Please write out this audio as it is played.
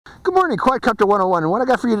Good morning, Quadcopter 101, and what I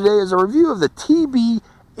got for you today is a review of the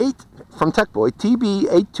TB8 from Techboy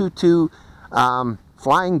TB822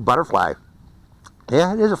 flying butterfly.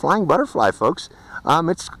 Yeah, it is a flying butterfly, folks.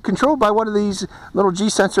 It's controlled by one of these little G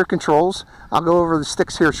sensor controls. I'll go over the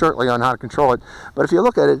sticks here shortly on how to control it. But if you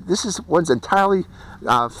look at it, one's entirely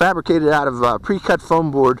fabricated out of pre-cut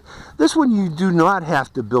foam board. This one you do not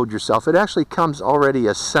have to build yourself. It actually comes already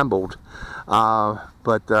assembled.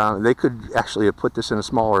 But they could actually have put this in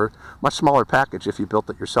a much smaller package if you built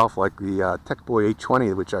it yourself, like the Techboy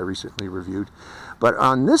 820, which I recently reviewed. But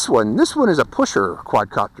on this one is a pusher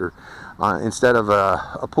quadcopter instead of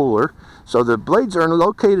a puller. So the blades are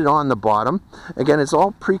located on the bottom. Again, it's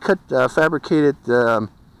all pre-cut fabricated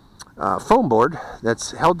foam board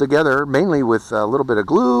that's held together mainly with a little bit of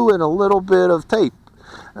glue and a little bit of tape.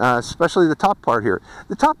 Especially the top part here.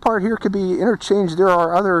 The top part here could be interchanged. There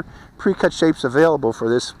are other pre-cut shapes available for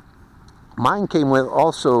this. Mine came with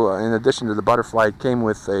also, in addition to the butterfly, it came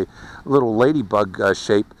with a little ladybug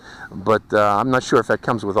shape, but I'm not sure if that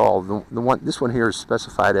comes with all. This one here is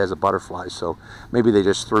specified as a butterfly, so maybe they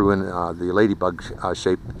just threw in the ladybug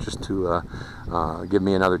shape just to give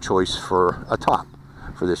me another choice for a top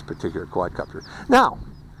for this particular quadcopter. Now,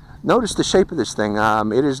 notice the shape of this thing.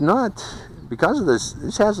 It is not, because of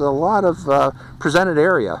this has a lot of presented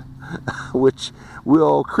area, which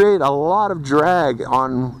will create a lot of drag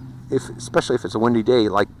on, especially if it's a windy day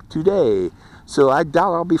like today. So I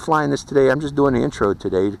doubt I'll be flying this today. I'm just doing the intro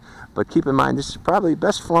today, but keep in mind this is probably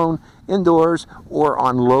best flown indoors or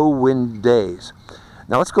on low wind days.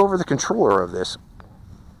 Now let's go over the controller of this.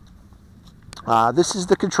 This is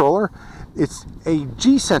the controller. It's a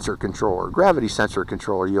G sensor controller, gravity sensor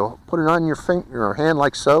controller. You'll put it on your hand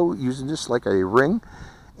like so, using this like a ring,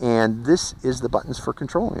 and this is the buttons for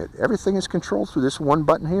controlling it. Everything is controlled through this one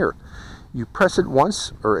button here. You press it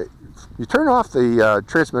once, or you turn off the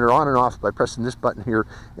transmitter on and off by pressing this button here,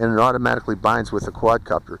 and it automatically binds with the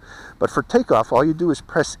quadcopter. But for takeoff, all you do is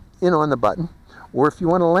press in on the button, or if you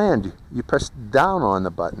want to land, you press down on the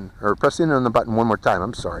button, or press in on the button one more time,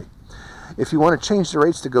 I'm sorry. If you want to change the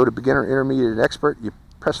rates to go to beginner, intermediate, and expert, you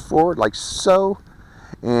press forward like so.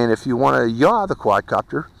 And if you want to yaw the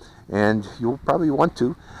quadcopter, and you'll probably want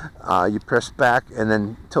to, you press back and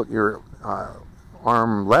then tilt your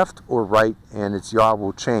arm left or right, and its yaw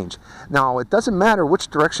will change. Now, it doesn't matter which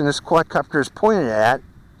direction this quadcopter is pointed at,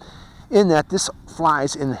 in that this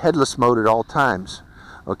flies in headless mode at all times.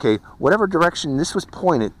 Okay, whatever direction this was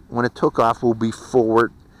pointed when it took off will be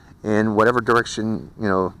forward, and whatever direction, you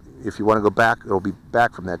know, if you want to go back, it'll be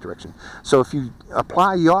back from that direction. So if you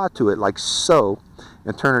apply yaw to it like so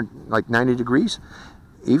and turn it like 90 degrees,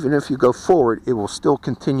 even if you go forward, it will still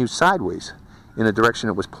continue sideways in the direction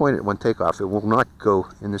it was pointed when takeoff. It will not go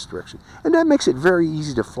in this direction. And that makes it very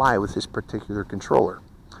easy to fly with this particular controller.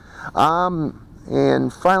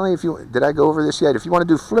 And finally, did I go over this yet? If you want to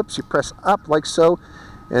do flips, you press up like so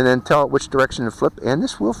and then tell it which direction to flip, and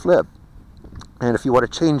this will flip. And if you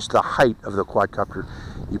want to change the height of the quadcopter,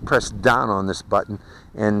 you press down on this button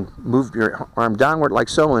and move your arm downward like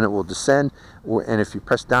so, and it will descend. And if you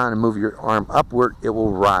press down and move your arm upward, it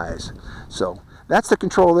will rise. So that's the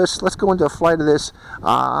control of this. Let's go into a flight of this.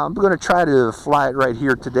 I'm going to try to fly it right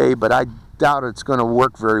here today, but I doubt it's going to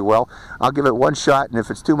work very well. I'll give it one shot, and if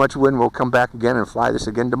it's too much wind, we'll come back again and fly this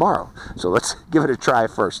again tomorrow. So let's give it a try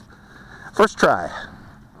first. First try.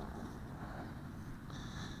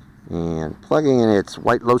 And plugging in its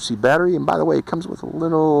white low-C battery, and by the way, it comes with a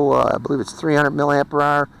little, I believe it's 300 milliampere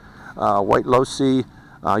hour white low-C.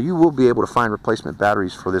 You will be able to find replacement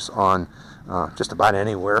batteries for this on just about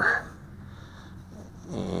anywhere.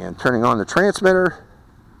 And turning on the transmitter.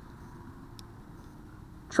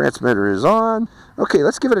 Transmitter is on. Okay,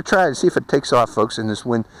 let's give it a try and see if it takes off, folks, in this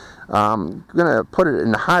wind. I'm going to put it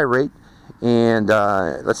in the high rate, and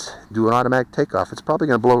let's do an automatic takeoff. It's probably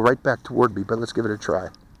going to blow right back toward me, but let's give it a try.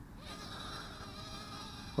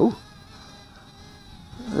 Oh,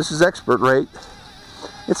 this is expert rate.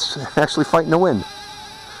 It's actually fighting the wind.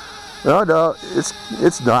 No,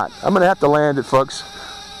 it's not. I'm going to have to land it, folks.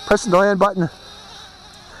 Pressing the land button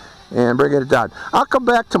and bringing it down. I'll come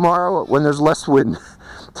back tomorrow when there's less wind.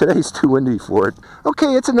 Today's too windy for it.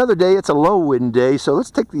 Okay, it's another day. It's a low wind day, so let's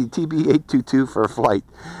take the TB822 for a flight.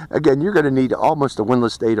 Again, you're going to need almost a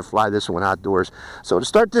windless day to fly this one outdoors. So to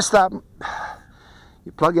start this up,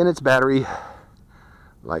 you plug in its battery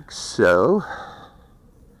like so.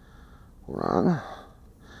 Hold on.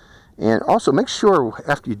 And also make sure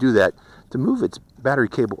after you do that to move its battery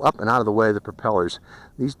cable up and out of the way of the propellers.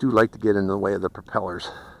 These do like to get in the way of the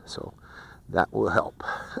propellers, so that will help.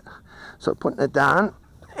 So putting it down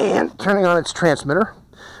and turning on its transmitter,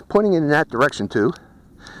 pointing in that direction too.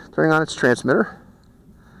 turning on its transmitter.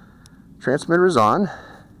 Transmitter is on,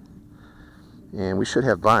 and we should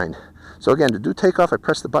have bind. So again, to do takeoff, I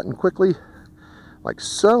press the button quickly, like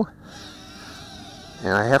so,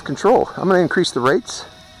 and I have control. I'm going to increase the rates.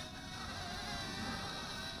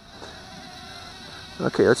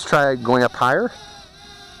 Okay, let's try going up higher,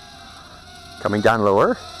 coming down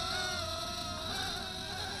lower.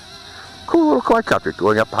 Cool little quadcopter.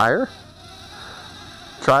 Going up higher.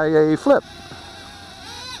 Try a flip.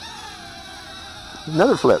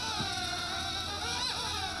 Another flip.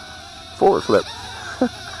 Forward flip.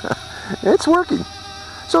 It's working.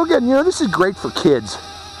 So again, you know, this is great for kids.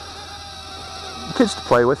 Kids to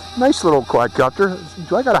play with. Nice little quadcopter.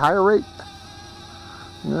 Do I got a higher rate?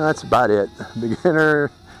 No, that's about it.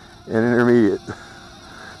 Beginner and intermediate.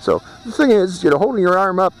 So the thing is, you know, holding your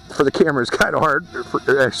arm up for the camera is kind of hard,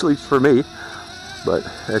 actually for me. But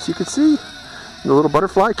as you can see, the little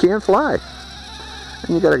butterfly can fly.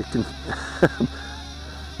 And you gotta,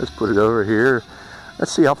 let's put it over here.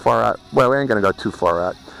 Let's see how far out. Well, we ain't gonna go too far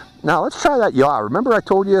out. Now let's try that yaw. Remember I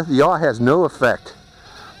told you the yaw has no effect.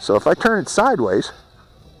 So if I turn it sideways,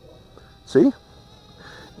 see?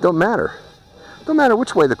 Don't matter. Don't matter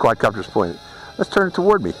which way the quadcopter is pointed. Let's turn it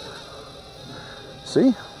toward me.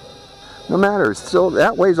 See? No matter. It's still,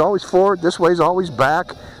 that way's always forward, this way's always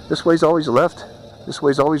back, this way's always left, this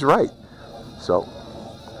way's always right. So,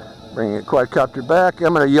 bringing the quadcopter back.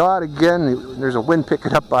 I'm going to yaw it again. There's a wind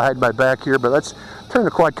picking up behind my back here, but let's turn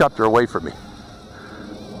the quadcopter away from me.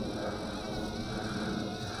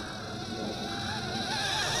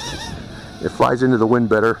 It flies into the wind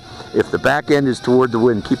better if the back end is toward the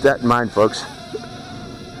wind. Keep that in mind, folks.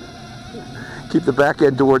 Keep the back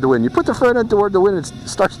end toward the wind. You put the front end toward the wind, it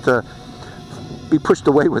starts to be pushed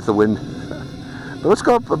away with the wind. But let's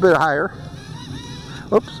go up a bit higher.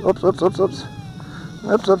 Oops, oops, oops, oops, oops.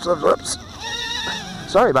 Oops, oops, oops, oops.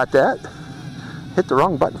 Sorry about that. Hit the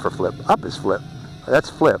wrong button for flip. Up is flip. That's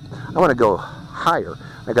flip. I want to go higher.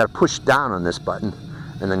 I got to push down on this button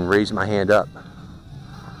and then raise my hand up.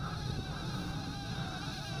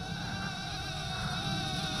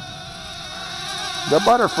 The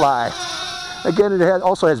butterfly. Again, it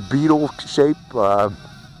also has beetle shape,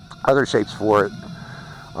 other shapes for it.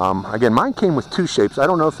 Again, mine came with two shapes. I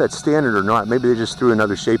don't know if that's standard or not. Maybe they just threw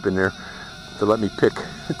another shape in there to let me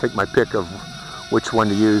take my pick of which one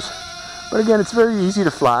to use. But again, it's very easy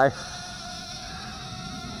to fly.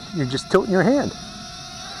 You're just tilting your hand.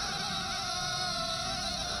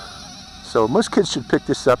 So most kids should pick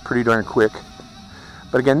this up pretty darn quick.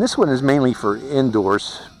 But again, this one is mainly for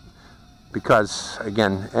indoors because,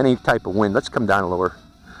 again, any type of wind, let's come down lower.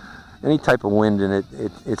 Any type of wind and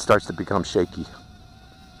it starts to become shaky.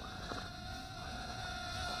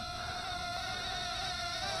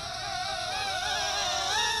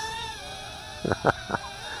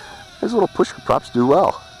 These little pusher props do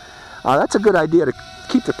well. That's a good idea to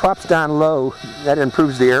keep the props down low. That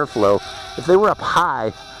improves the airflow. If they were up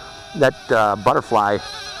high, that butterfly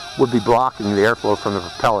would be blocking the airflow from the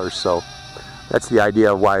propellers. So that's the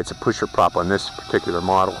idea of why it's a pusher prop on this particular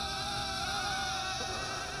model.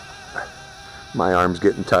 My arm's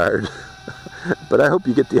getting tired. But I hope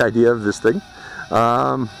you get the idea of this thing.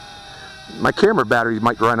 My camera battery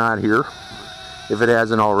might run out here if it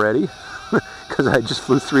hasn't already. Because I just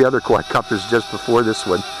flew 3 other quadcopters just before this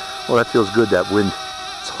one. Well, that feels good, that wind.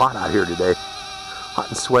 It's hot out here today. Hot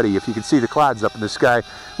and sweaty. If you can see the clouds up in the sky,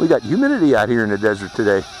 we got humidity out here in the desert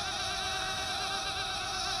today.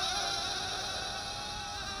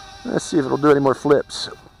 Let's see if it'll do any more flips.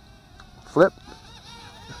 Flip.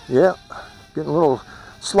 Yeah. Getting a little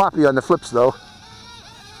sloppy on the flips, though.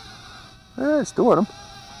 It's doing them.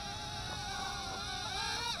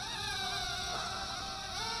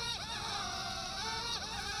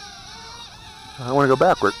 I want to go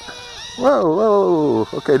backward. Whoa, whoa.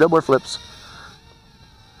 Okay, no more flips.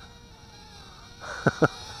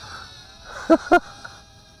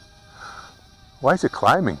 Why is it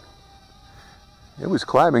climbing? It was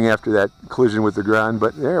climbing after that collision with the ground,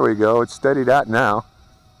 but there we go. It's steadied out now.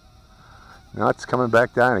 Now it's coming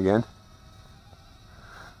back down again.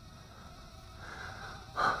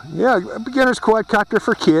 Yeah, a beginner's quadcopter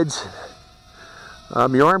for kids.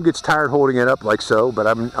 Your arm gets tired holding it up like so, but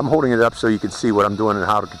I'm holding it up so you can see what I'm doing and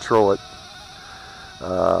how to control it.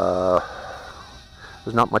 There's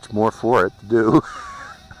not much more for it to do.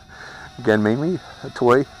 Again, mainly a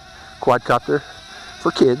toy quadcopter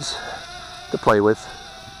for kids to play with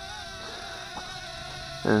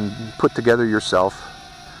and put together yourself.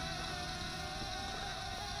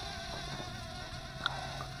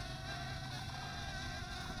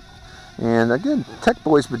 And again,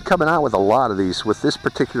 Techboy's been coming out with a lot of these with this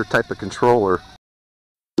particular type of controller.